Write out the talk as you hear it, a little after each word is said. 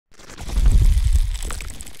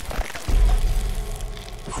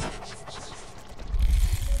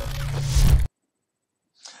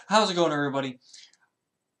How's it going, everybody?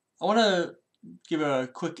 I want to give a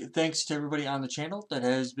quick thanks to everybody on the channel that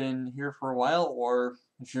has been here for a while, or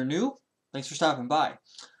if you're new, thanks for stopping by.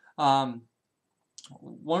 Um,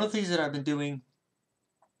 One of the things that I've been doing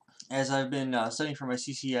as I've been studying for my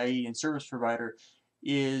CCIE and service provider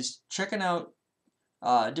is checking out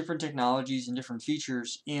different technologies and different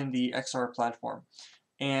features in the XR platform.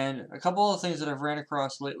 And a couple of things that I've ran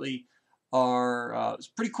across lately are it's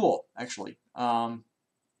pretty cool, actually.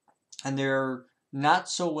 And they're not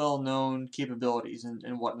so well known capabilities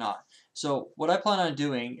and whatnot. So what I plan on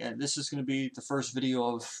doing, and this is going to be the first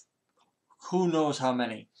video of who knows how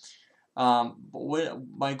many, but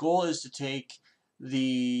my goal is to take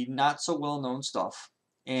the not so well known stuff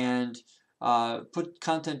and put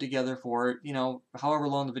content together for it, however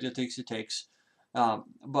long the video takes, it takes.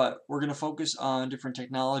 But we're going to focus on different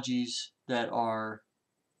technologies that are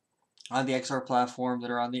on the XR platform, that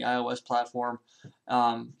are on the iOS platform,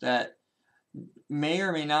 that may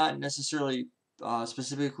or may not necessarily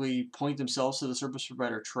specifically point themselves to the service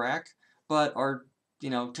provider track, but are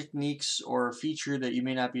techniques or a feature that you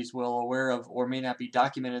may not be as well aware of, or may not be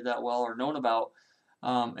documented that well or known about.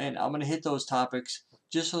 And I'm going to hit those topics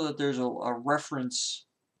just so that there's a reference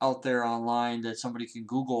out there online that somebody can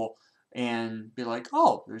Google and be like,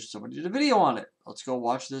 oh, there's somebody did a video on it. Let's go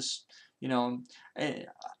watch this. You know, and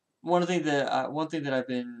one thing that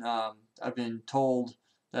I've been told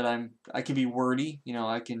that I can be wordy,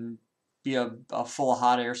 I can be a full of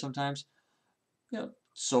hot air sometimes.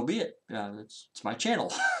 So be it. It's my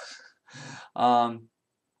channel. um,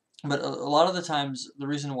 but a lot of the times, the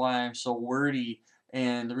reason why I'm so wordy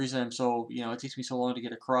and the reason I'm so, it takes me so long to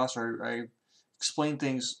get across, or I explain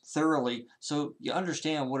things thoroughly so you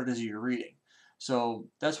understand what it is you're reading. So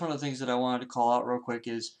that's one of the things that I wanted to call out real quick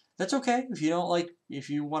is that's okay if you don't if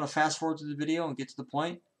you want to fast forward to the video and get to the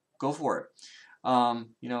point, go for it.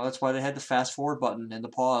 That's why they had the fast forward button and the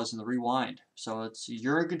pause and the rewind. So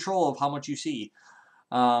you're in control of how much you see.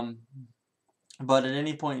 Um, but at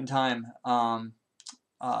any point in time,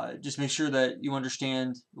 just make sure that you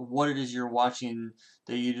understand what it is you're watching,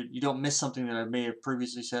 that you don't miss something that I may have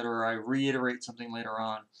previously said, or I reiterate something later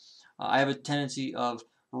on. I have a tendency of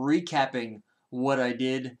recapping what I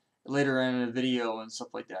did later on in a video and stuff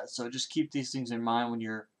like that. So just keep these things in mind when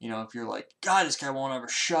you're, if you're like, God, this guy won't ever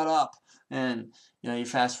shut up, and you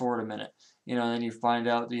fast forward a minute, then you find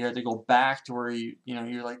out that you have to go back to where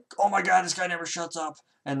you're like, oh my God, this guy never shuts up,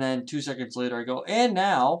 and then 2 seconds later I go, and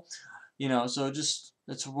now, so just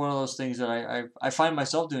it's one of those things that I find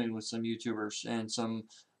myself doing with some YouTubers and some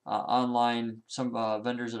some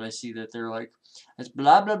vendors that I see, that they're like, it's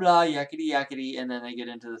blah blah blah yakety yakety, and then they get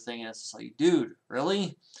into the thing and it's just like, dude,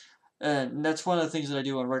 really? And that's one of the things that I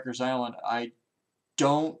do on Rikers Island. I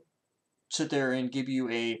don't sit there and give you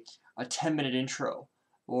a 10-minute intro,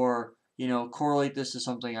 or correlate this to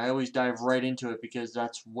something. I always dive right into it because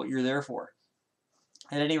that's what you're there for.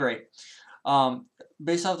 At any rate, um,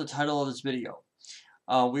 based off the title of this video,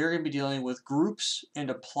 we are going to be dealing with groups and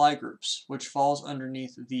apply groups, which falls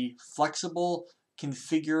underneath the flexible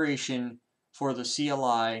configuration for the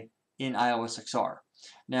CLI in iOS XR.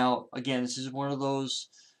 Now, again, this is one of those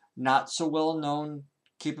not so well known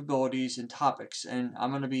capabilities and topics, and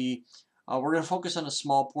we're going to focus on a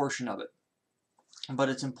small portion of it. But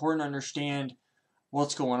it's important to understand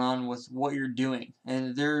what's going on with what you're doing.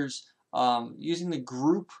 And there's using the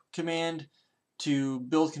group command to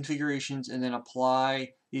build configurations and then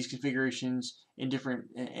apply these configurations in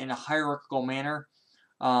a hierarchical manner.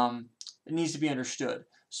 It needs to be understood.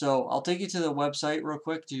 So I'll take you to the website real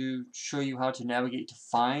quick to show you how to navigate to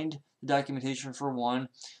find the documentation for one,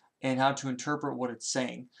 and how to interpret what it's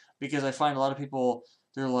saying. Because I find a lot of people,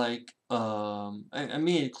 they're like, and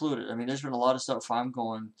me included, I mean, there's been a lot of stuff I'm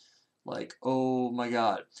going like, oh my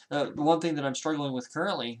God. The one thing that I'm struggling with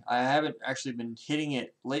currently, I haven't actually been hitting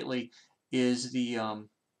it lately, is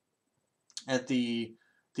at the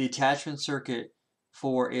attachment circuit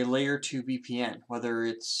for a layer 2 VPN, whether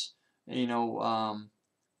it's uh,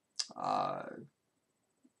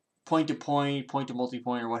 point to point, point to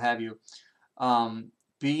multi-point, or what have you.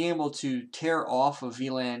 Being able to tear off a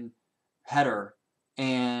VLAN header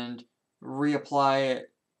and reapply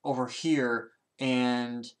it over here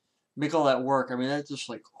and make all that work. I mean, that's just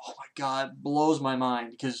like, oh my God, blows my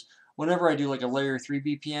mind, because whenever I do like a layer 3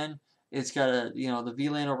 VPN, it's got the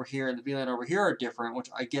VLAN over here and the VLAN over here are different,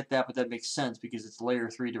 which I get that, but that makes sense because it's layer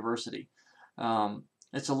 3 diversity.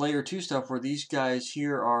 It's a layer 2 stuff where these guys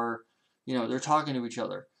here are, they're talking to each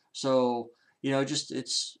other. So,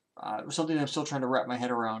 it's something I'm still trying to wrap my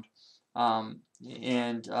head around. And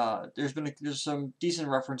there's some decent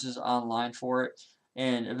references online for it.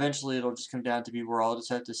 and eventually it'll just come down to be where I'll just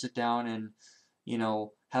have to sit down and, you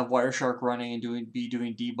know, have Wireshark running and be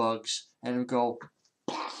doing debugs, and it'll go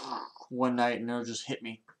one night and it'll just hit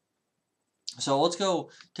me. So let's go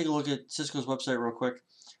take a look at Cisco's website real quick,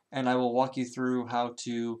 and I will walk you through how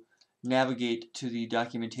to navigate to the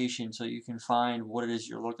documentation so you can find what it is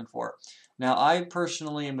you're looking for. Now, I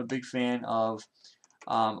personally am a big fan of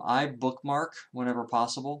I bookmark whenever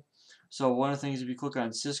possible. So one of the things, if you click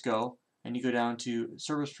on Cisco and you go down to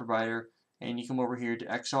service provider and you come over here to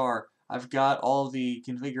XR, I've got all of the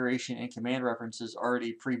configuration and command references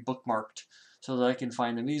already pre-bookmarked so that I can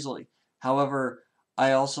find them easily. However,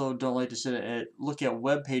 I also don't like to sit and look at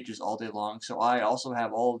web pages all day long, so I also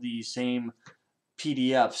have all of these same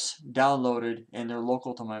PDFs downloaded and they're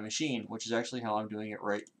local to my machine, which is actually how I'm doing it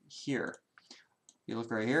right here. You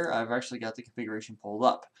look right here, I've actually got the configuration pulled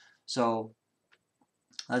up. So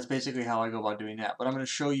that's basically how I go about doing that. But I'm going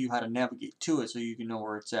to show you how to navigate to it so you can know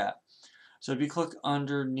where it's at. So if you click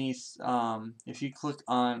underneath, if you click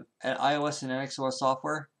on iOS and NXOS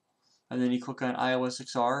software, and then you click on iOS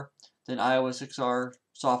XR, then iOS XR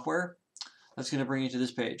software, that's going to bring you to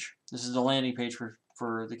this page. This is the landing page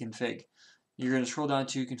for the config. You're going to scroll down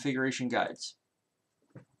to configuration guides.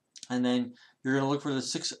 And then you're going to look for the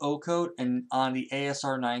 6.0 code and on the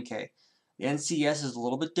ASR9K. The NCS is a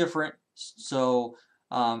little bit different, so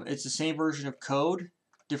it's the same version of code,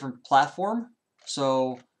 different platform.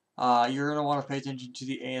 So you're going to want to pay attention to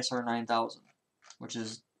the ASR 9000, which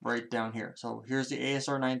is right down here. So here's the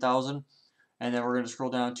ASR 9000, and then we're going to scroll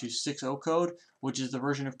down to 6.0 code, which is the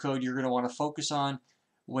version of code you're going to want to focus on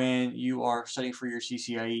when you are studying for your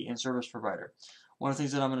CCIE and service provider. One of the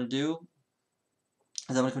things that I'm going to do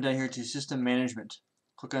is I'm going to come down here to System Management.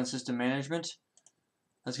 Click on System Management.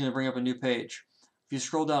 That's going to bring up a new page. If you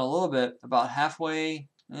scroll down a little bit, about halfway,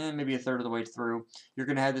 maybe a third of the way through, you're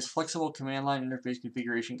going to have this flexible command line interface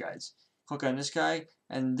configuration guides. Click on this guy,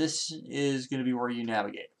 and this is going to be where you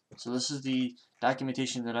navigate. So this is the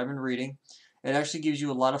documentation that I've been reading. It actually gives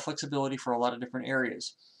you a lot of flexibility for a lot of different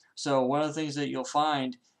areas. So one of the things that you'll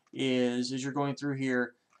find is as you're going through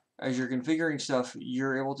here, as you're configuring stuff,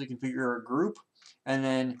 you're able to configure a group and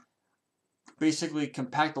then basically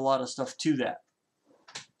compact a lot of stuff to that.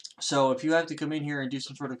 So if you have to come in here and do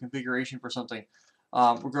some sort of configuration for something,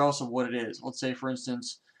 regardless of what it is, let's say for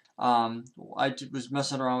instance, I was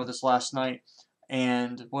messing around with this last night,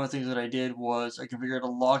 and one of the things that I did was I configured a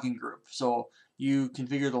logging group. So you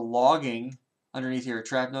configure the logging underneath here: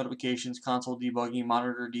 trap notifications, console debugging,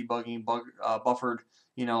 monitor debugging, buffered,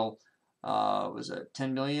 you know, was it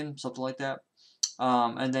 10 million, something like that.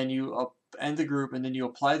 And then you end the group, and then you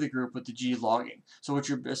apply the group with the G logging. So what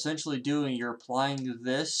you're essentially doing, you're applying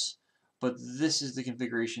this, but this is the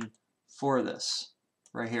configuration for this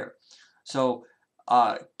right here. So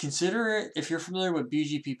consider it, if you're familiar with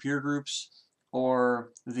BGP peer groups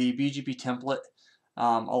or the BGP template,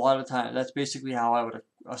 a lot of time that's basically how I would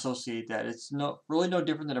associate that. It's really no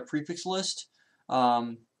different than a prefix list,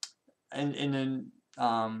 and then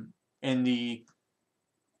in the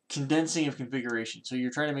condensing of configuration. So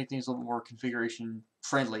you're trying to make things a little more configuration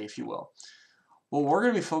friendly, if you will. What we're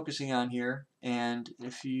going to be focusing on here, and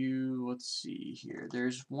if you, let's see here,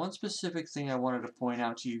 there's one specific thing I wanted to point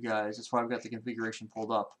out to you guys, that's why I've got the configuration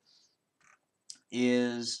pulled up,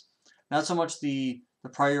 is not so much the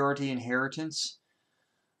priority inheritance,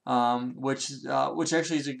 which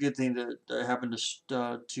actually is a good thing that happened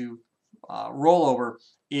to roll over,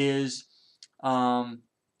 is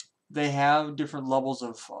they have different levels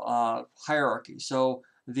of hierarchy. So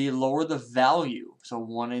the lower the value, so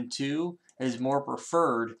 1 and 2, is more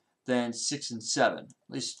preferred than 6 and 7. At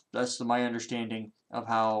least that's my understanding of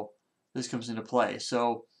how this comes into play.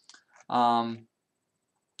 So,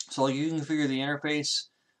 so you can configure the interface.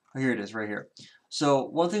 Oh, here it is, right here. So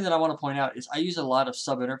one thing that I want to point out is I use a lot of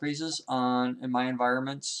sub interfaces in my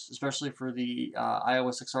environments, especially for the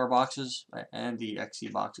iOS XR boxes and the XE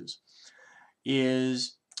boxes. And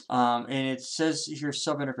it says here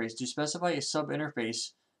sub interface. To specify a sub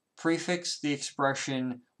interface, prefix the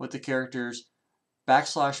expression with the characters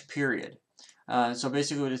 \period. So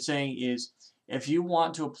basically what it's saying is if you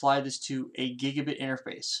want to apply this to a gigabit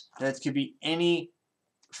interface, that could be any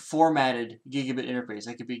formatted gigabit interface.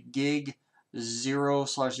 That could be gig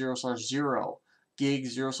 0/0/0, gig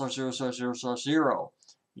 0/0/0/0,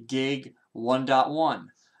 gig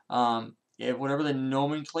 1.1. If whatever the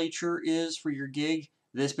nomenclature is for your gig,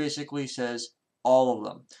 this basically says all of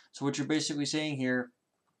them. So what you're basically saying here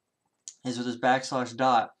is with this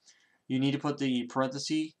 \dot, you need to put the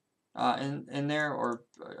parenthesis in there, or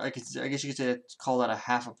I guess you could say call that a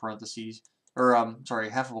half a parentheses, or sorry,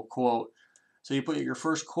 half of a quote. So you put your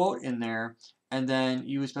first quote in there, and then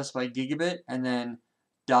you would specify gigabit, and then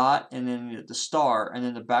dot, and then the star, and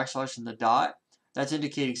then the backslash and the dot. That's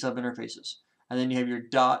indicating sub-interfaces. And then you have your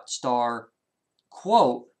dot star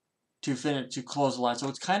quote to finish, to close the line. So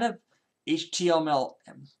it's kind of HTML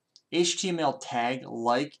tag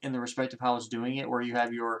like in the respect of how it's doing it, where you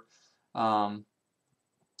have your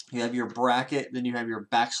bracket, then you have your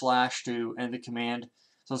backslash to end the command.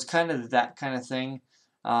 So it's kind of that kind of thing.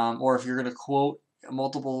 Or if you're going to quote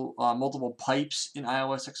multiple pipes in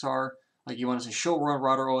iOS XR, like you want to say show run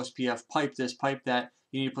router OSPF pipe this, pipe that,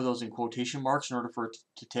 you need to put those in quotation marks in order for it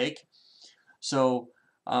to take. So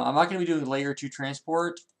I'm not going to be doing layer 2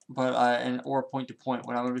 transport, but or point to point.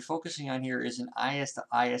 What I'm going to be focusing on here is an IS to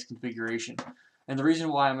IS configuration. And the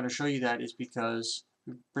reason why I'm going to show you that is because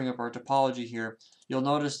we bring up our topology here. You'll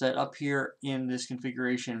notice that up here in this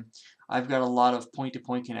configuration, I've got a lot of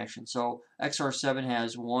point-to-point connections. So XR7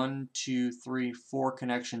 has 1, 2, 3, 4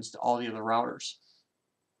 connections to all the other routers.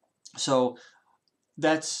 So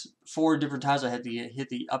that's 4 different times I had to hit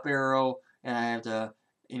the up arrow, and I have to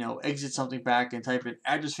exit something back and type in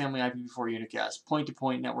address family IPv4 unicast,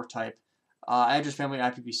 point-to-point network type, address family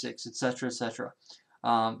IPv6, etc., etc.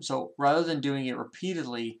 So rather than doing it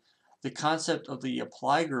repeatedly, the concept of the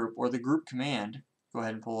apply group or the group command, go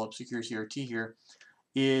ahead and pull up Secure CRT here,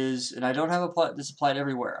 is, and I don't have this applied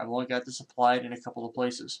everywhere, I've only got this applied in a couple of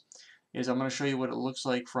places, is I'm going to show you what it looks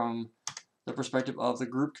like from the perspective of the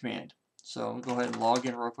group command. So go ahead and log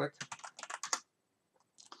in real quick.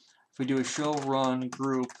 If we do a show run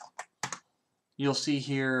group, you'll see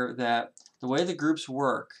here that the way the groups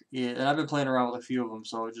work is, and I've been playing around with a few of them,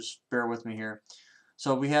 so just bear with me here.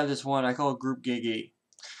 So we have this one, I call it group gigi.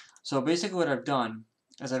 So basically what I've done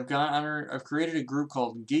is I've created a group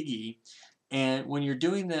called gigi, and when you're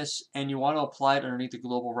doing this and you want to apply it underneath the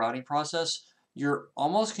global routing process, you're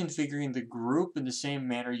almost configuring the group in the same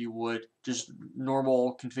manner you would just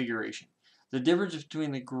normal configuration. The difference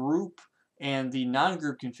between the group and the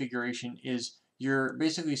non-group configuration is you're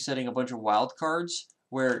basically setting a bunch of wildcards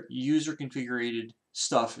where user configured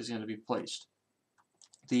stuff is going to be placed.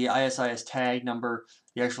 The ISIS tag number,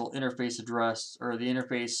 the actual interface address, or the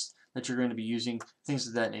interface that you're going to be using, things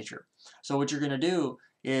of that nature. So what you're going to do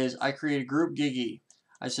is I create a group gigi.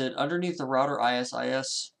 I said underneath the router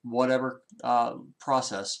ISIS whatever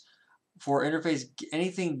process for interface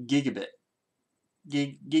anything gigabit,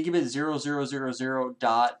 gigabit 0000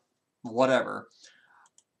 dot whatever.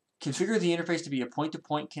 Configure the interface to be a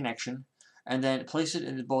point-to-point connection, and then place it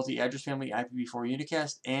in both the address family IPv4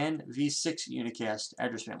 unicast and v6 unicast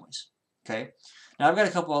address families. Okay. Now I've got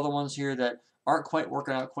a couple other ones here that aren't quite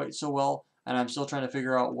working out quite so well, and I'm still trying to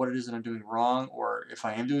figure out what it is that I'm doing wrong, or if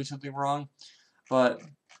I am doing something wrong. But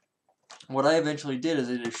what I eventually did is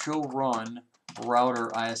I did a show run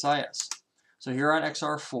router ISIS. So here on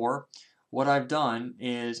XR4, what I've done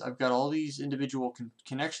is I've got all these individual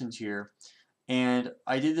connections here, and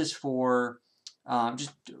I did this for I'm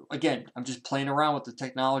just playing around with the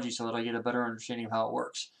technology so that I get a better understanding of how it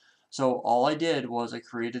works. So all I did was I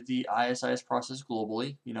created the ISIS process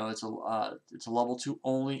globally. It's a level 2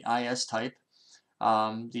 only IS type.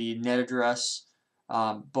 The net address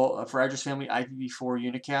for address family IPv4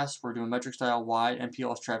 unicast, we're doing metric style wide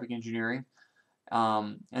MPLS traffic engineering,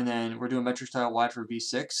 and then we're doing metric style wide for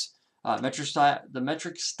v6. The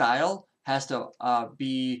metric style has to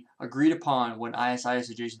be agreed upon when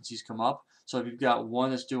ISIS adjacencies come up. So if you've got one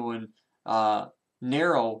that's doing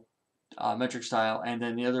narrow metric style and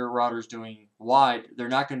then the other router is doing wide, they're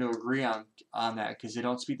not going to agree on that because they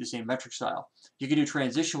don't speak the same metric style. You can do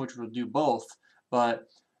transition, which will do both, but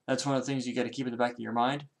that's one of the things you got to keep in the back of your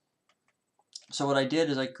mind. So what I did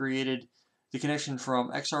is I created the connection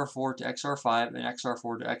from XR4 to XR5 and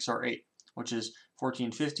XR4 to XR8, which is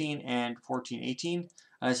 1415 and 1418.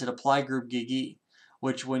 And I said apply group gigi,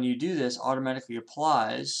 which when you do this automatically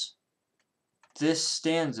applies this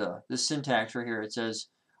stanza, this syntax right here. It says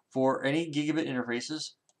for any gigabit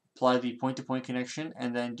interfaces, apply the point-to-point connection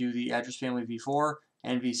and then do the address family v4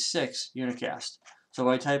 and v6 unicast. So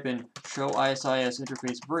if I type in show ISIS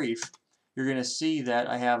interface brief, you're going to see that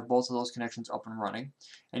I have both of those connections up and running,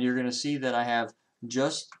 and you're going to see that I have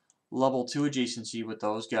just level 2 adjacency with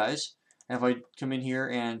those guys. And if I come in here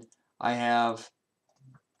and I have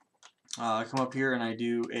come up here and I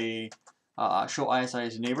do a show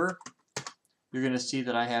ISIS neighbor, you're going to see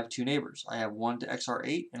that I have 2 neighbors. I have one to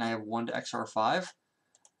XR8 and I have one to XR5,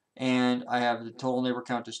 and I have the total neighbor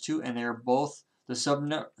count is 2, and they're both the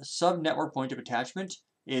sub-network point of attachment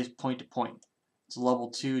is point-to-point. It's level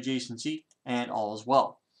 2 adjacency and all as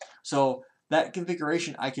well. So that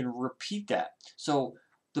configuration, I can repeat that. So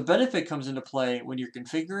the benefit comes into play when you're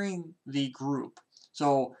configuring the group.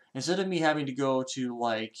 So instead of me having to go to,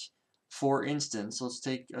 like, for instance, let's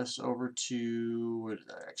take us over to, what is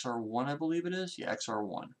that, XR1, I believe it is? Yeah,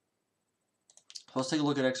 XR1. So let's take a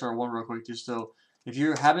look at XR1 real quick, just so if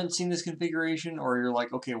you haven't seen this configuration, or you're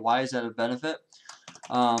like, okay, why is that a benefit?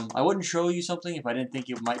 I wouldn't show you something if I didn't think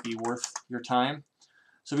it might be worth your time.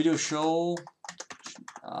 So we do a show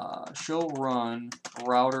run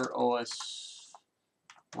router OSPF.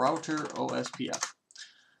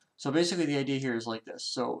 So basically the idea here is like this.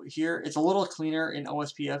 So here it's a little cleaner in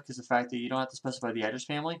OSPF because the fact that you don't have to specify the address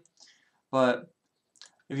family. But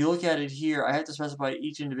if you look at it here, I have to specify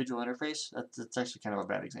each individual interface. That's actually kind of a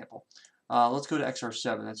bad example. Let's go to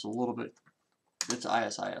XR7. That's a little bit, it's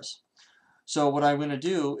ISIS. So what I'm going to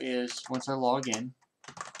do is, once I log in,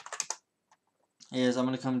 is I'm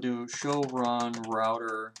going to come to show run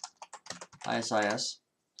router ISIS,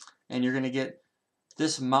 and you're going to get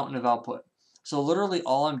this mountain of output. So literally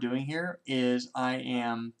all I'm doing here is I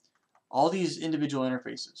am all these individual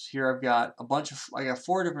interfaces. Here I've got I got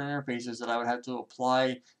 4 different interfaces that I would have to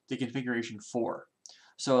apply the configuration for.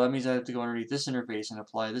 So that means I have to go underneath this interface and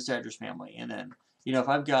apply this address family. And then, if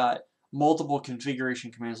I've got multiple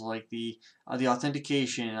configuration commands like the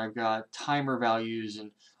authentication, I've got timer values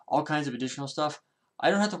and all kinds of additional stuff,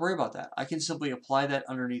 I don't have to worry about that. I can simply apply that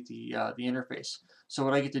underneath the interface. So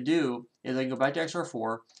what I get to do is I can go back to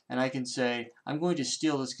XR4 and I can say, I'm going to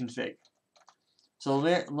steal this config. So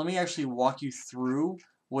let me actually walk you through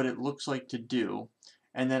what it looks like to do.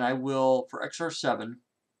 And then I will, for XR7,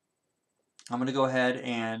 I'm going to go ahead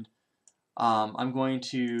and I'm going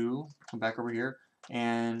to come back over here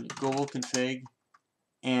and global config,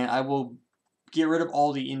 and I will get rid of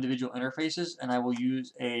all the individual interfaces, and I will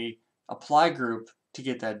use a apply group to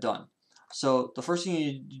get that done. So the first thing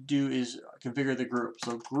you do is configure the group.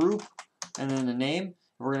 So group, and then the name,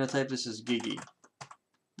 we're going to type this as Gigi.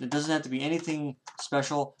 It doesn't have to be anything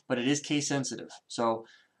special, but it is case sensitive. So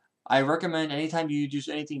I recommend anytime you do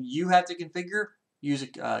anything you have to configure,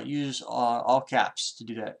 use all caps to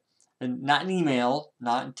do that. And not in email,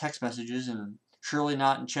 not in text messages, and surely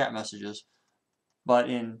not in chat messages, but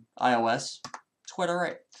in iOS, it's quite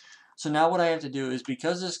alright. So now what I have to do is,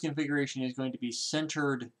 because this configuration is going to be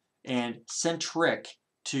centered and centric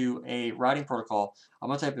to a routing protocol, I'm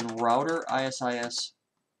going to type in router ISIS,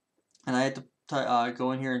 and I have to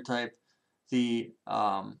go in here and type the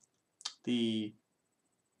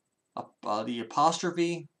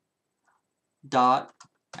apostrophe dot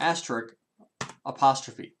asterisk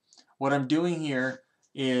apostrophe. What I'm doing here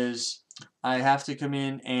is I have to come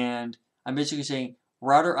in and I'm basically saying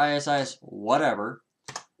router ISIS whatever,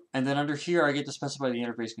 and then under here I get to specify the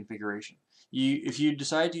interface configuration. If you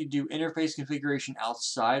decide to do interface configuration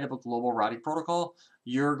outside of a global routing protocol,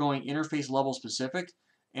 you're going interface level specific,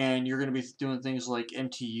 and you're going to be doing things like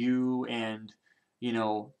MTU and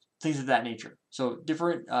things of that nature. So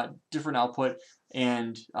different output,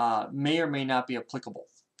 and may or may not be applicable.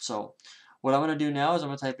 So what I'm going to do now is I'm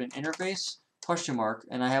going to type in interface question mark,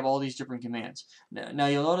 and I have all these different commands. Now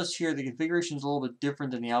you'll notice here the configuration is a little bit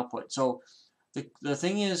different than the output. So the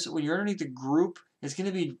thing is, when you're underneath the group, it's going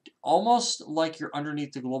to be almost like you're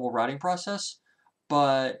underneath the global routing process,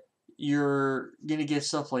 but you're going to get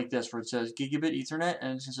stuff like this where it says gigabit Ethernet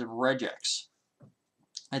and it's going to say regex.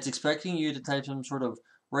 It's expecting you to type some sort of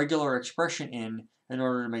regular expression in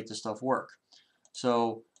order to make this stuff work.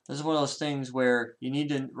 So this is one of those things where you need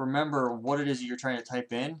to remember what it is that you're trying to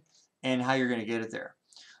type in and how you're going to get it there.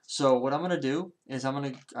 So what I'm going to do is I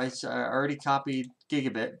already copied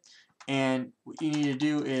gigabit, and what you need to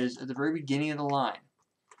do is at the very beginning of the line,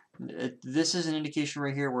 this is an indication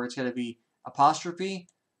right here where it's got to be apostrophe,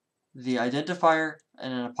 the identifier,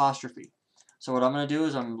 and an apostrophe. So what I'm going to do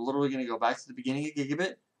is I'm literally going to go back to the beginning of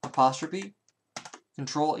gigabit, apostrophe,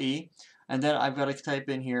 control E, and then I've got to type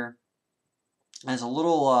in here as a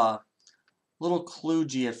little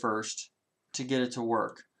kludgy at first to get it to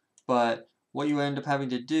work. But what you end up having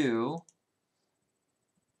to do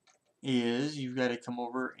is you've got to come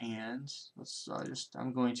over and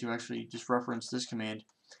I'm going to actually just reference this command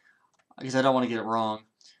because I don't want to get it wrong.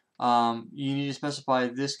 You need to specify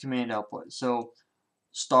this command output. So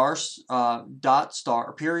star dot star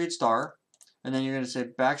or period star, and then you're going to say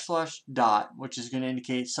backslash dot, which is going to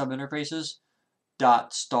indicate subinterfaces,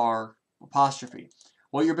 dot star apostrophe.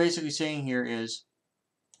 What you're basically saying here is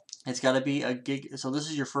it's got to be a gig. So this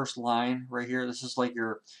is your first line right here. This is like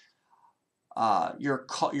your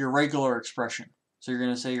regular expression. So you're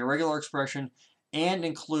going to say your regular expression and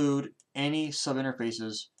include any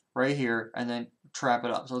subinterfaces right here, and then trap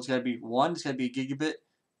it up. So it's got to be one. It's got to be a gigabit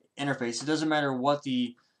interface. It doesn't matter what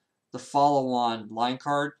the the follow-on line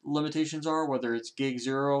card limitations are, whether it's gig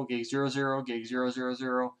 0, gig 00, gig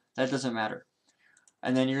 000, that doesn't matter.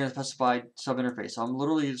 And then you're going to specify sub-interface. So I'm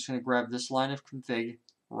literally just going to grab this line of config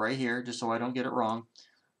right here, just so I don't get it wrong.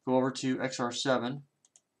 Go over to XR7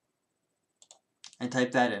 and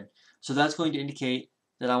type that in. So that's going to indicate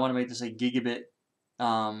that I want to make this a gigabit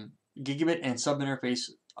and sub-interface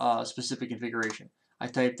specific configuration. I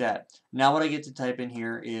type that. Now what I get to type in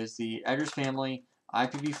here is the address family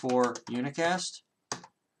IPv4 unicast.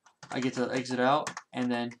 I get to exit out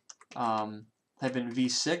and then type in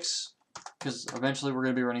v6, because eventually we're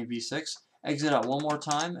going to be running v6. Exit out one more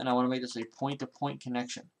time, and I want to make this a point-to-point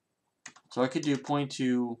connection. So I could do point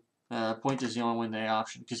is the only one in the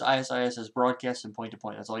option, because ISIS is broadcast and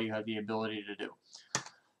point-to-point. That's all you have the ability to do.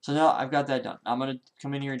 So now I've got that done. I'm going to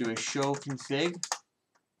come in here and do a show config.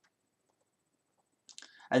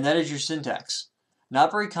 And that is your syntax. Not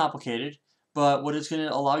very complicated, but what it's going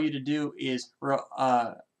to allow you to do is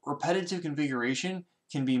repetitive configuration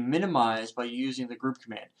can be minimized by using the group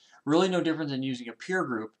command. Really no different than using a peer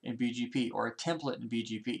group in BGP or a template in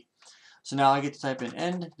BGP. So now I get to type in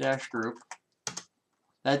end-group.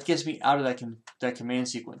 That gets me out of that command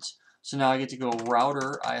sequence. So now I get to go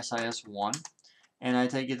router ISIS1, and I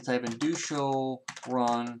get to type in do show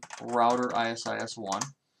run router ISIS1.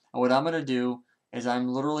 And what I'm going to do is I'm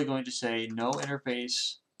literally going to say no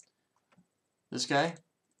interface, this guy,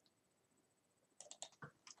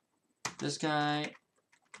 this guy,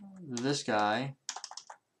 this guy,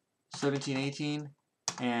 1718,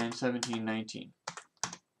 and 1719.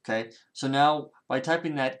 Okay, so now by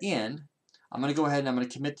typing that in, I'm going to go ahead and I'm going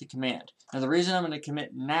to commit the command. Now the reason I'm going to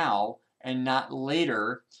commit now and not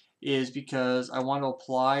later is because I want to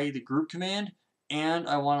apply the group command and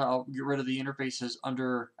I want to get rid of the interfaces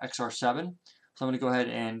under XR7. So I'm going to go ahead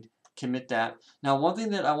and commit that. Now one thing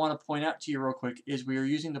that I want to point out to you real quick is we are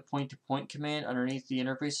using the point-to-point command underneath the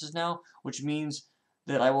interfaces now, which means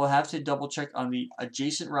that I will have to double check on the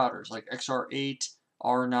adjacent routers like XR8,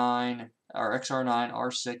 R9, or XR9,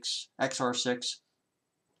 R6, XR6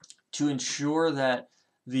 to ensure that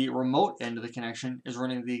the remote end of the connection is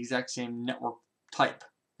running the exact same network type.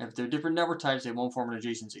 If they're different network types, they won't form an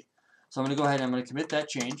adjacency. So I'm going to go ahead and I'm going to commit that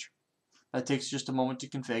change. That takes just a moment to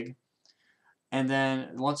config. And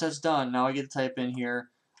then once that's done, now I get to type in here,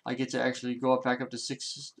 I get to actually go back up to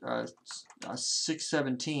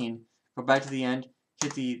 617, go back to the end,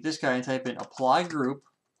 hit this guy and type in apply group,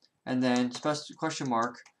 and then question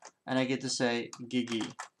mark, and I get to say gigi.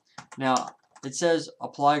 Now it says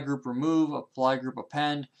apply group remove, apply group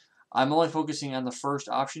append. I'm only focusing on the first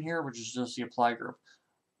option here, which is just the apply group.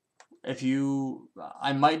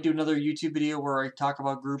 I might do another YouTube video where I talk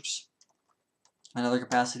about groups, another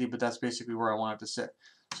capacity, but that's basically where I want it to sit.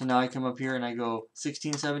 So now I come up here and I go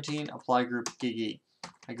 1617, apply group gigi.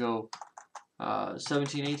 I go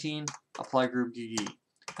 1718, apply group gigi.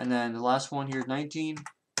 And then the last one here is 19,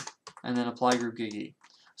 and then apply group gigi.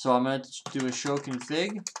 So I'm going to do a show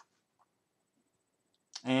config,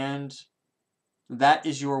 and that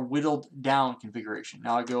is your whittled down configuration.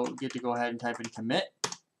 Now I get to go ahead and type in commit,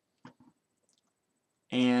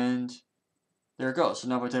 and there it goes. So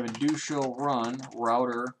now if I type in do show run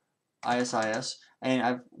router ISIS,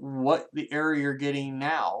 and what the error you're getting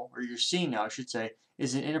now, or you're seeing now I should say,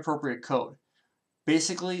 is an inappropriate code.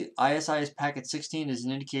 Basically, ISIS packet 16 is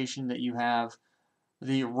an indication that you have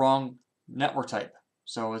the wrong network type.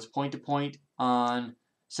 So it's point-to-point on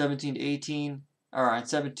 17 to 18, or on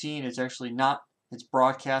 17 it's actually not, it's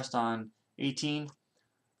broadcast on 18.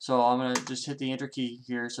 So I'm going to just hit the enter key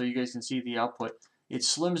here so you guys can see the output. It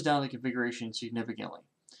slims down the configuration significantly.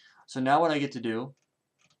 So now what I get to do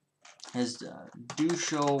is do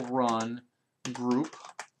show run group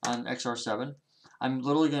on XR7. I'm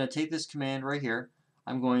literally going to take this command right here.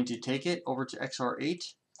 I'm going to take it over to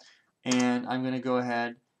XR8, and I'm going to go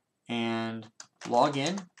ahead and log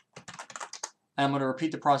in. And I'm going to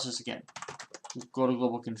repeat the process again. Go to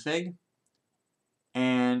global config,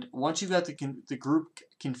 and once you've got the group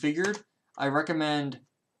configured, I recommend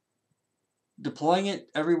deploying it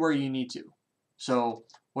everywhere you need to. So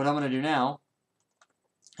what I'm going to do now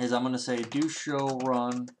is I'm going to say do show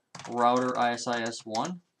run router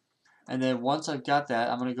ISIS1, and then once I've got that,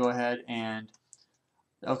 I'm going to go ahead and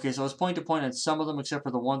okay, so it's point-to-point on some of them except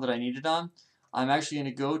for the one that I needed on. I'm actually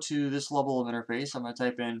going to go to this level of interface. I'm going to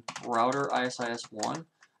type in router ISIS1,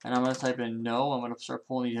 and I'm going to type in no. I'm going to start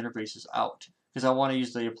pulling these interfaces out because I want to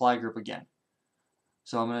use the apply group again.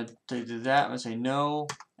 So I'm going to do that. I'm going to say no,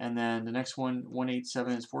 and then the next one,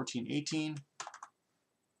 187 is 1418,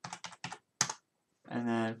 and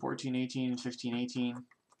then 1418 is 1518,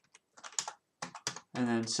 and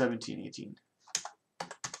then 1718.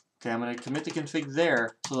 Okay, I'm going to commit the config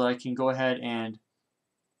there so that I can go ahead and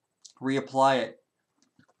reapply it.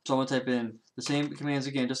 So I'm going to type in the same commands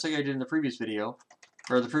again, just like I did in the previous video,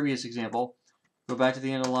 or the previous example. Go back to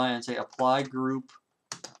the end of the line and say apply group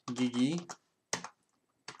gigi,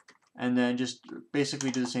 and then just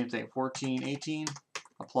basically do the same thing. 14, 18,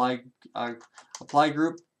 apply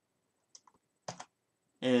group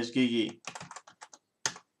is gigi.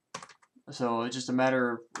 So it's just a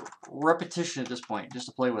matter of repetition at this point, just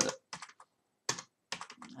to play with it.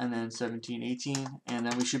 And then 17, 18, and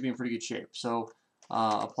then we should be in pretty good shape. So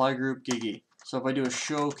apply group gigi. So if I do a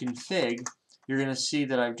show config, you're going to see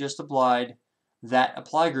that I've just applied that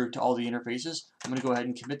apply group to all the interfaces. I'm going to go ahead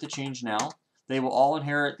and commit the change now. They will all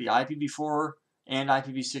inherit the IPv4 and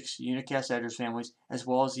IPv6 unicast address families, as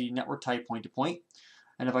well as the network type point-to-point.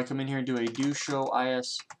 And if I come in here and do a do show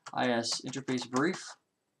IS interface brief,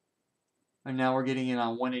 and now we're getting in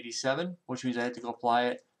on 187, which means I have to go apply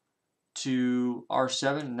it to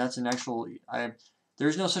R7, and that's an actual,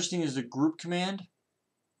 there's no such thing as the group command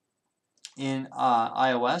in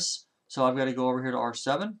iOS, so I've got to go over here to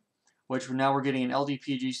R7, which now we're getting an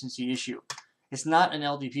LDP adjacency issue. It's not an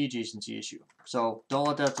LDP adjacency issue, so don't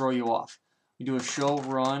let that throw you off. We do a show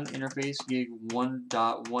run interface gig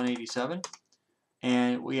 1.187,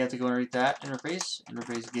 and we have to go underneath that interface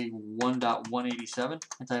gig 1.187,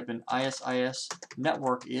 and type in ISIS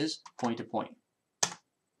network is point-to-point.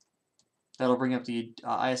 That'll bring up the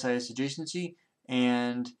ISIS adjacency,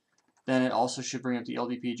 and then it also should bring up the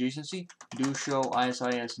LDP adjacency. Do show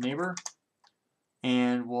ISIS neighbor,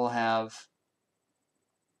 and we'll have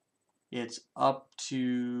it's up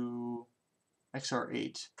to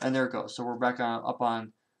XR8, and there it goes. So we're back up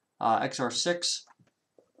on XR6,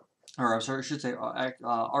 or I'm sorry, I should say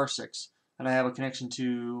R6, and I have a connection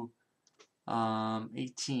to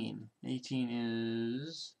 18. 18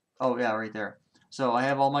 is, oh yeah, right there. So I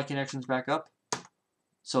have all my connections back up.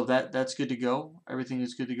 So that's good to go. Everything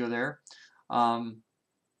is good to go there.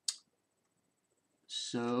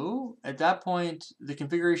 So at that point, the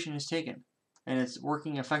configuration is taken, and it's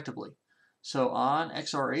working effectively. So on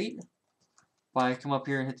XR8, if I come up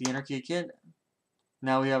here and hit the enter key again,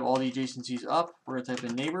 now we have all the adjacencies up. We're going to type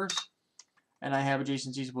in neighbors, and I have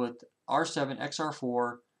adjacencies with R7,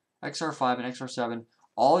 XR4, XR5, and XR7,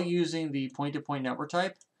 all using the point-to-point network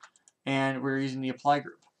type, and we're using the apply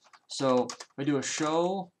group. So if I do a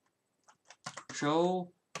show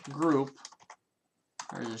group,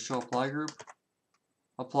 or is it show apply group?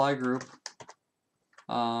 Apply group.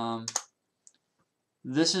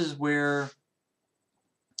 This is where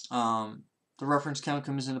the reference count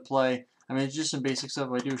comes into play. I mean, it's just some basic stuff.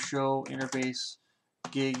 I do show interface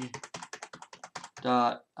gig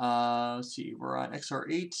dot, let's see, we're on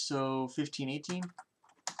XR8, so 1518.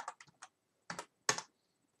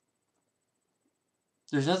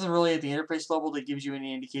 There's nothing really at the interface level that gives you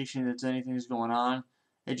any indication that anything's going on.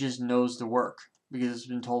 It just knows the work because it's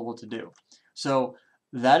been told what to do. So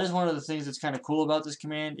that is one of the things that's kind of cool about this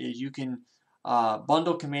command, is you can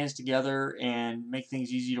bundle commands together and make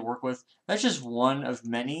things easy to work with. That's just one of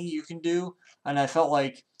many you can do, and I felt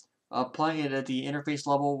like applying it at the interface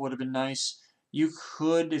level would have been nice. You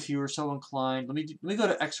could, if you were so inclined, let me go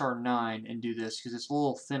to XR9 and do this because it's a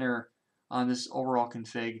little thinner on this overall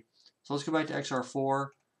config. So let's go back to XR4,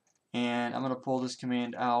 and I'm going to pull this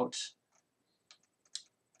command out,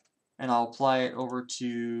 and I'll apply it over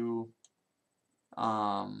to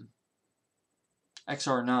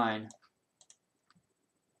XR9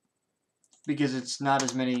 because it's not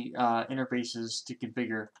as many interfaces to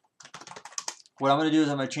configure. What I'm going to do is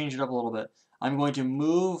I'm going to change it up a little bit. I'm going to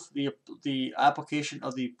move the application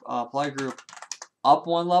of the apply group up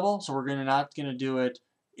one level, so we're not going to do it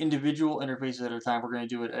individual interfaces at a time. We're going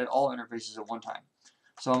to do it at all interfaces at one time.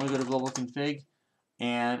 So I'm going to go to global config,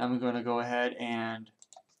 and I'm going to go ahead and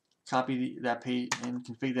copy that page and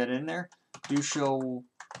config that in there. Do show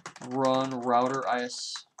run router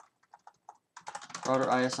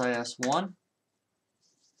ISIS1.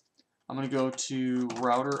 I'm going to go to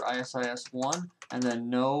router ISIS1, and then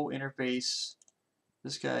no interface,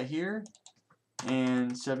 this guy here,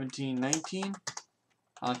 and 1719.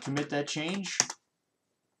 Commit that change.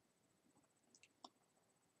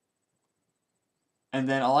 And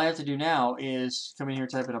then all I have to do now is come in here,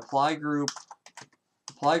 type in apply group,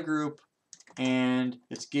 and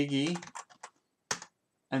it's gigi.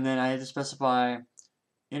 And then I have to specify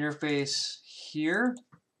interface here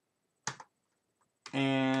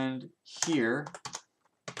and here,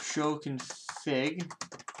 show config,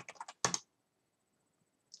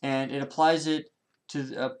 and it applies it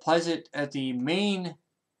at the main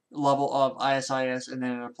level of ISIS, and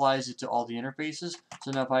then it applies it to all the interfaces.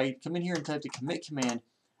 So now if I come in here and type the commit command,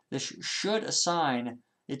 this should assign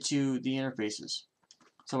it to the interfaces.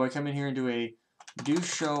 So if I come in here and do a do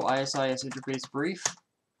show ISIS interface brief,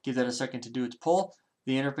 give that a second to do its pull,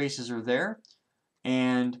 the interfaces are there,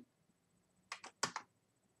 and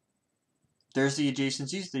there's the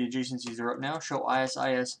adjacencies. The adjacencies are up now. Show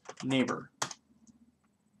ISIS neighbor.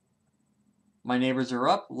 My neighbors are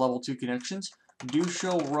up, level 2 connections. Do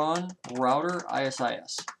show run router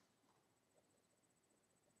ISIS.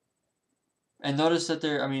 And notice that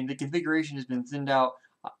there, I mean, the configuration has been thinned out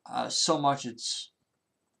so much, it's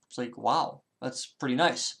like, wow, that's pretty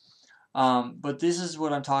nice. But this is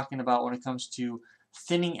what I'm talking about when it comes to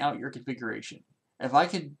thinning out your configuration.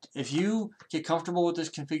 If you get comfortable with this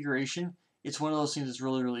configuration, it's one of those things that's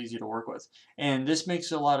really, really easy to work with. And this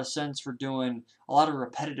makes a lot of sense for doing a lot of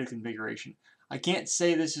repetitive configuration. I can't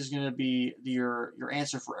say this is going to be your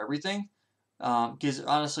answer for everything, because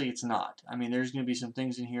honestly, it's not. I mean, there's going to be some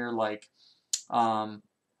things in here like, I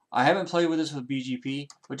haven't played with this with BGP,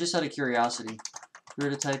 but just out of curiosity, if we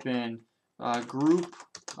were to type in group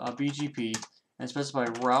BGP and specify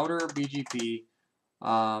router BGP,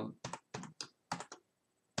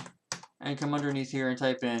 and come underneath here and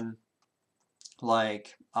type in,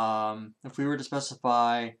 like, if we were to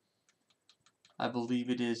specify, I believe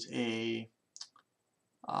it is a,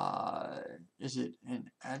 is it an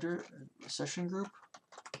address session group?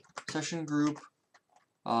 Session group,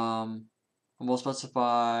 and we'll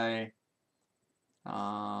specify,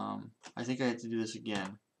 I think I have to do this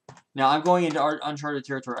again. Now I'm going into uncharted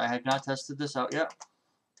territory. I have not tested this out yet.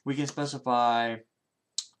 We can specify,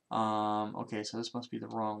 okay, so this must be the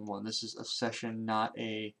wrong one. This is a session, not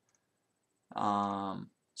a,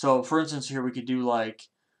 so for instance here we could do like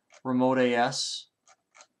remote AS.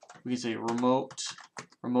 We could say remote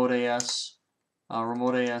AS,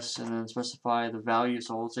 and then specify the value.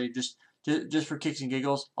 So we'll say just for kicks and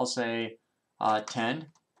giggles, I'll say 10.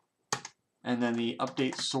 And then the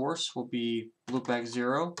update source will be loopback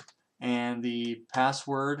 0, and the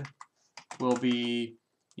password will be,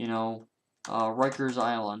 you know, Rikers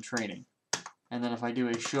Island training. And then if I do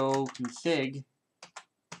a show config,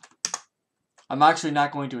 I'm actually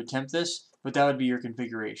not going to attempt this, but that would be your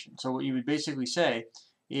configuration. So what you would basically say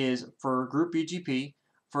is for group BGP,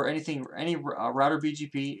 for any router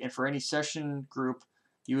BGP, and for any session group,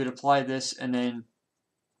 you would apply this, and then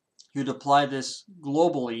you'd apply this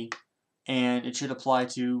globally, and it should apply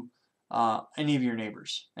to any of your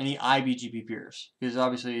neighbors, any iBGP peers, because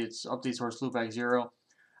obviously it's update source loopback 0.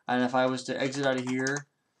 And if I was to exit out of here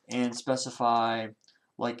and specify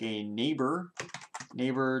like a neighbor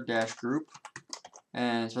dash group,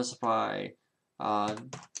 and specify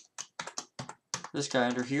this guy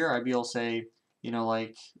under here, I'd be able to say, you know,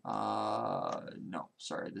 like, no,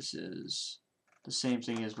 sorry, this is the same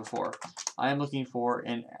thing as before. I am looking for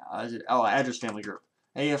an address family group,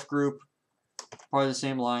 AF group, part of the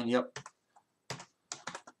same line, yep.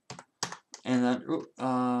 And then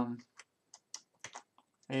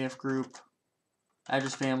AF group,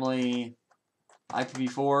 address family,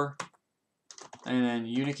 IPv4, and then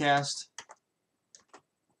unicast.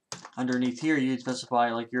 Underneath here, you'd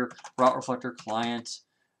specify like your route reflector client,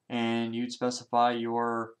 and you'd specify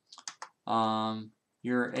your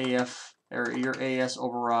AF or your AS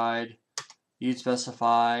override. You'd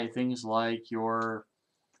specify things like your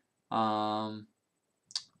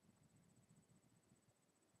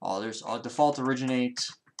there's default originate,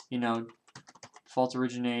 you know, default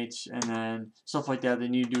originate, and then stuff like that.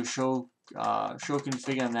 Then you do show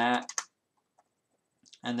config on that,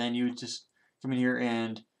 and then you would just come in here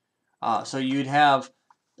and so you'd have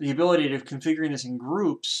the ability to configuring this in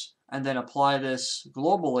groups and then apply this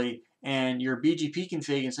globally, and your BGP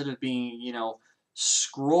config, instead of being, you know,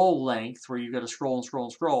 scroll length where you've got to scroll and scroll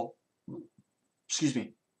and scroll, excuse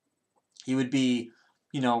me, it would be,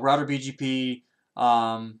 you know, router BGP,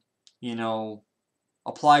 you know,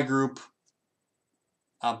 apply group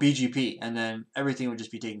BGP, and then everything would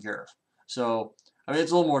just be taken care of. So I mean,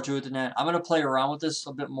 it's a little more to it than that. I'm going to play around with this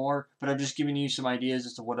a bit more, but I'm just giving you some ideas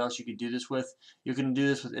as to what else you could do this with. You can do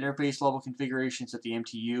this with interface level configurations at the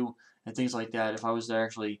MTU and things like that. If I was to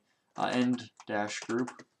actually end dash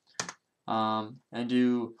group and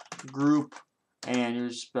do group, and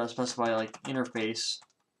you specify like interface,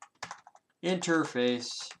 and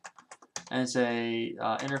say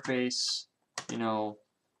interface, you know,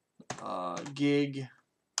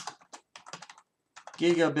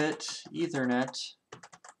 gigabit Ethernet,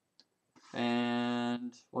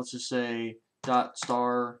 and let's just say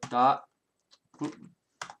star,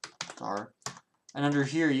 and under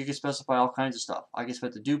here you can specify all kinds of stuff. I can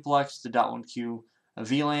specify the duplex, the .1Q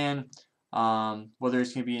VLAN, whether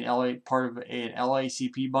it's going to be part of an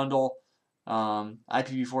LACP bundle,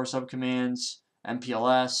 IPv4 subcommands,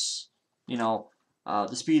 MPLS,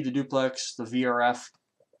 the speed, the duplex, the VRF.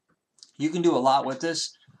 You can do a lot with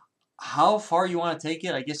this. How far you want to take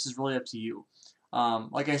it, I guess, is really up to you.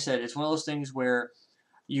 Like I said, it's one of those things where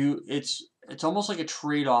it's almost like a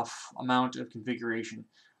trade-off amount of configuration.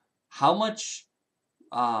 How much,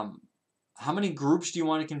 how many groups do you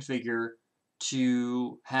want to configure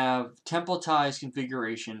to have templatized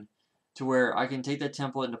configuration to where I can take that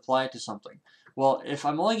template and apply it to something? Well, if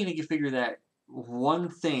I'm only going to configure that one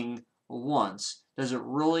thing once, does it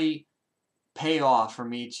really pay off for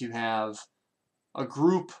me to have a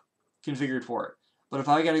group configured for it? But if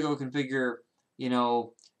I got to go configure,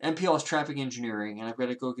 MPLS traffic engineering, and I've got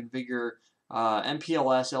to go configure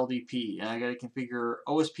MPLS LDP, and I got to configure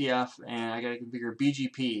OSPF, and I got to configure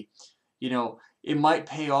BGP, it might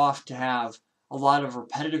pay off to have a lot of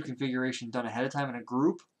repetitive configuration done ahead of time in a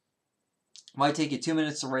group. It might take you 2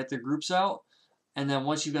 minutes to write the groups out, and then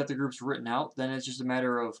once you've got the groups written out, then it's just a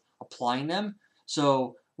matter of applying them.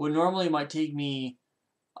 So what normally might take me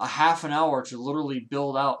a half an hour to literally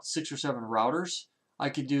build out 6 or 7 routers, I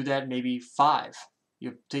could do that in maybe 5.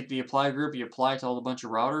 You take the apply group, you apply it to all the bunch of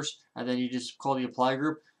routers, and then you just call the apply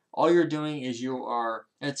group. All you're doing is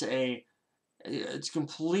it's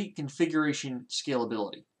complete configuration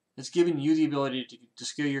scalability. It's giving you the ability to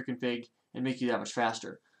scale your config and make you that much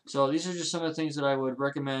faster. So these are just some of the things that I would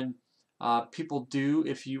recommend people do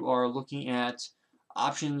if you are looking at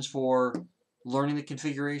options for learning the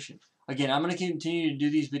configuration. Again, I'm going to continue to do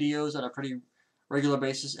these videos on a pretty regular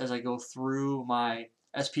basis as I go through my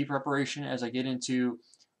SP preparation, as I get into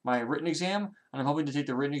my written exam, and I'm hoping to take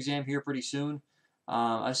the written exam here pretty soon.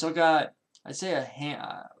 I still got, I'd say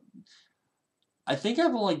I think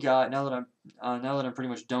I've only got, now that I'm pretty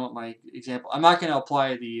much done with my example. I'm not going to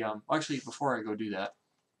apply the actually, before I go do that,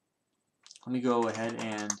 let me go ahead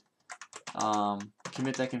and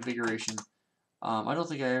commit that configuration. I don't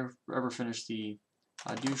think I ever finished the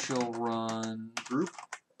do show run group.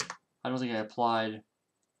 I don't think I applied.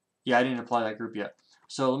 Yeah, I didn't apply that group yet.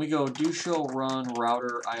 So let me go do show run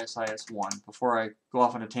router ISIS1 before I go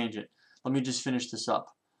off on a tangent. Let me just finish this up.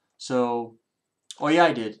 So, oh yeah,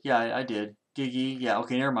 I did. Yeah, I did. Gigi. Yeah,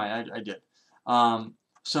 okay, never mind. I did.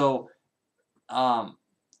 So,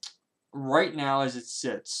 right now as it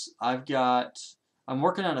sits, I'm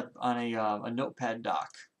working on a Notepad doc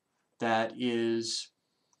that is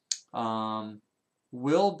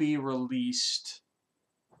will be released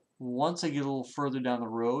once I get a little further down the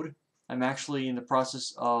road. I'm actually in the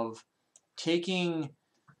process of taking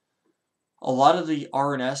a lot of the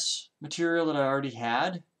RNS material that I already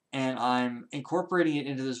had, and I'm incorporating it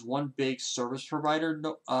into this one big service provider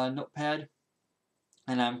notepad,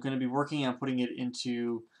 and I'm going to be working on putting it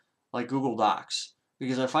into like Google Docs,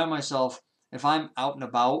 because I find myself, if I'm out and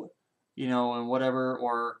about, and whatever,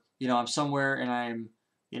 or I'm somewhere and I'm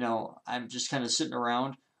just kind of sitting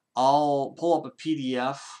around, I'll pull up a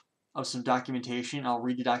PDF of some documentation, I'll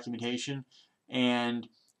read the documentation, and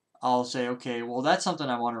I'll say, okay, well, that's something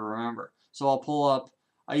I want to remember. So I'll pull up,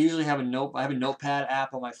 I usually have I have a notepad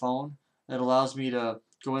app on my phone that allows me to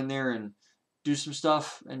go in there and do some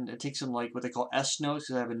stuff, and it takes some like what they call S notes,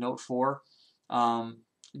 because I have a Note 4.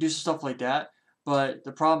 Do some stuff like that. But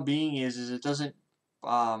the problem being is it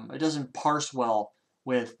doesn't parse well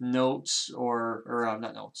with notes or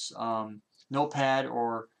not notes, Notepad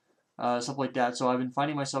or stuff like that. So I've been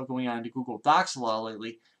finding myself going on to Google Docs a lot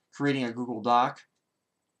lately, creating a Google Doc,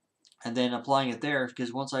 and then applying it there,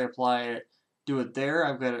 because once I do it there,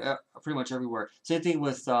 I've got it pretty much everywhere. Same thing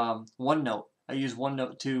with OneNote. I use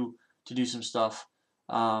OneNote to do some stuff.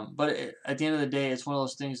 But at the end of the day, it's one of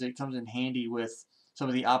those things that comes in handy with some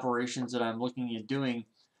of the operations that I'm looking at doing,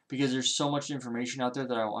 because there's so much information out there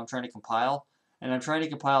that I'm trying to compile, and I'm trying to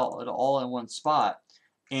compile it all in one spot.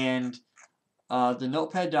 And the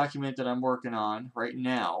Notepad document that I'm working on right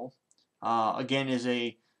now, again, is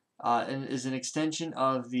an extension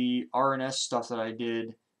of the RNS stuff that I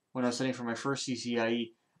did when I was studying for my first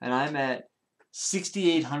CCIE, and I'm at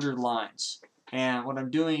 6,800 lines. And what I'm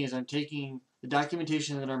doing is I'm taking the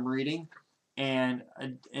documentation that I'm reading and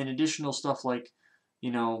additional stuff like,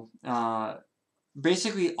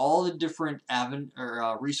 basically all the different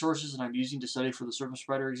resources that I'm using to study for the service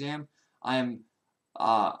provider exam. I'm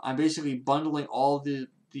basically bundling all the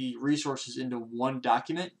resources into one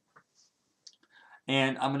document,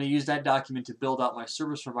 and I'm going to use that document to build out my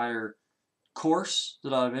service provider course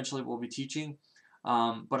that I eventually will be teaching.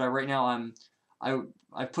 But right now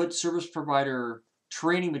I put service provider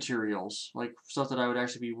training materials, like stuff that I would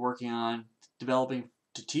actually be working on developing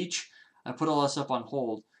to teach. I put all that stuff on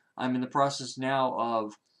hold. I'm in the process now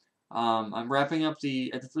of I'm wrapping up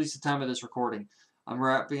at least the time of this recording, I'm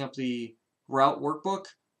wrapping up the route workbook,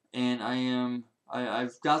 and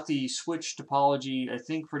I've got the switch topology, I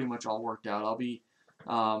think, pretty much all worked out.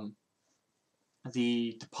 Um,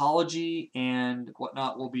 the topology and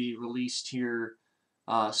whatnot will be released here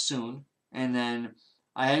soon. And then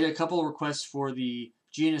I had a couple of requests for the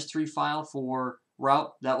GNS3 file for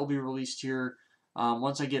route. That will be released here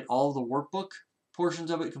once I get all the workbook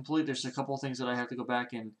portions of it complete. There's a couple of things that I have to go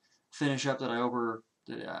back and finish up that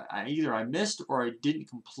either I missed or I didn't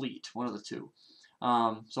complete, one of the two.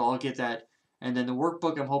 So I'll get that. And then the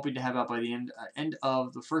workbook I'm hoping to have out by the end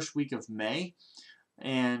of the first week of May.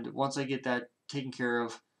 And once I get that taken care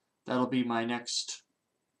of, that'll be my next,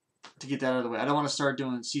 to get that out of the way. I don't want to start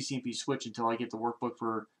doing CCNP switch until I get the workbook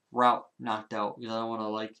for route knocked out, because I don't want to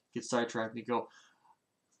like get sidetracked and go,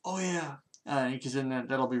 oh yeah, because then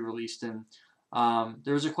that'll be released. And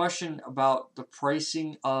there was a question about the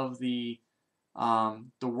pricing of the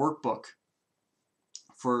workbook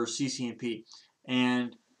for CCNP,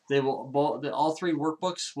 and they will all three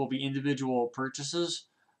workbooks will be individual purchases,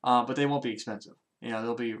 but they won't be expensive.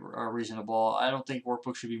 They'll be reasonable. I don't think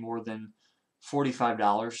workbooks should be more than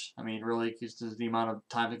 $45. I mean, really, because the amount of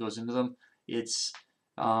time that goes into them. It's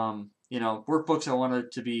workbooks I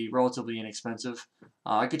wanted to be relatively inexpensive.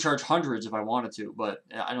 I could charge hundreds if I wanted to, but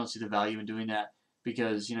I don't see the value in doing that,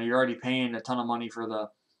 because you're already paying a ton of money for the.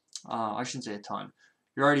 I shouldn't say a ton.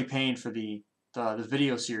 You're already paying for the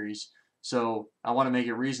video series, so I want to make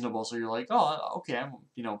it reasonable. So you're like, oh, okay,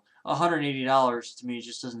 $180 to me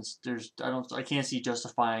just doesn't. I can't see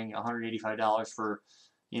justifying $185 for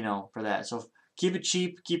that. So keep it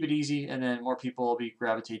cheap, keep it easy, and then more people will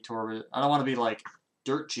gravitate toward it. I don't want to be like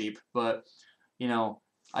dirt cheap, but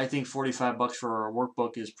I think $45 for a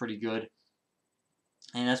workbook is pretty good,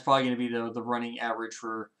 and that's probably going to be the running average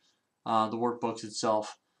for the workbooks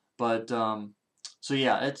itself. But so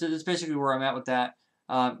yeah, it's basically where I'm at with that.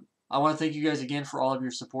 I want to thank you guys again for all of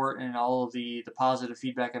your support and all of the positive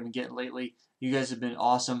feedback I've been getting lately. You guys have been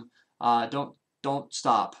awesome. Don't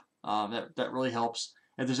stop. That really helps.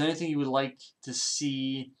 If there's anything you would like to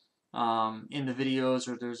see in the videos,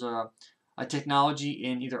 or there's a technology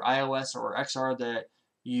in either iOS or XR that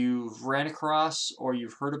you've ran across or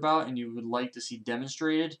you've heard about and you would like to see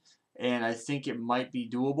demonstrated, and I think it might be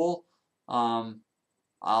doable,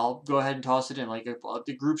 I'll go ahead and toss it in, like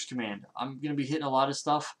the groups command. I'm going to be hitting a lot of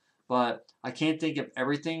stuff, but I can't think of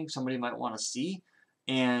everything somebody might want to see,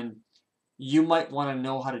 and you might want to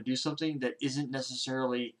know how to do something that isn't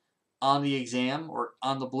necessarily on the exam or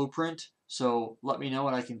on the blueprint. So let me know,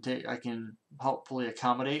 and I can hopefully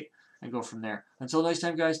accommodate and go from there. Until next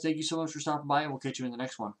time, guys, thank you so much for stopping by, and we'll catch you in the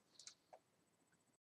next one.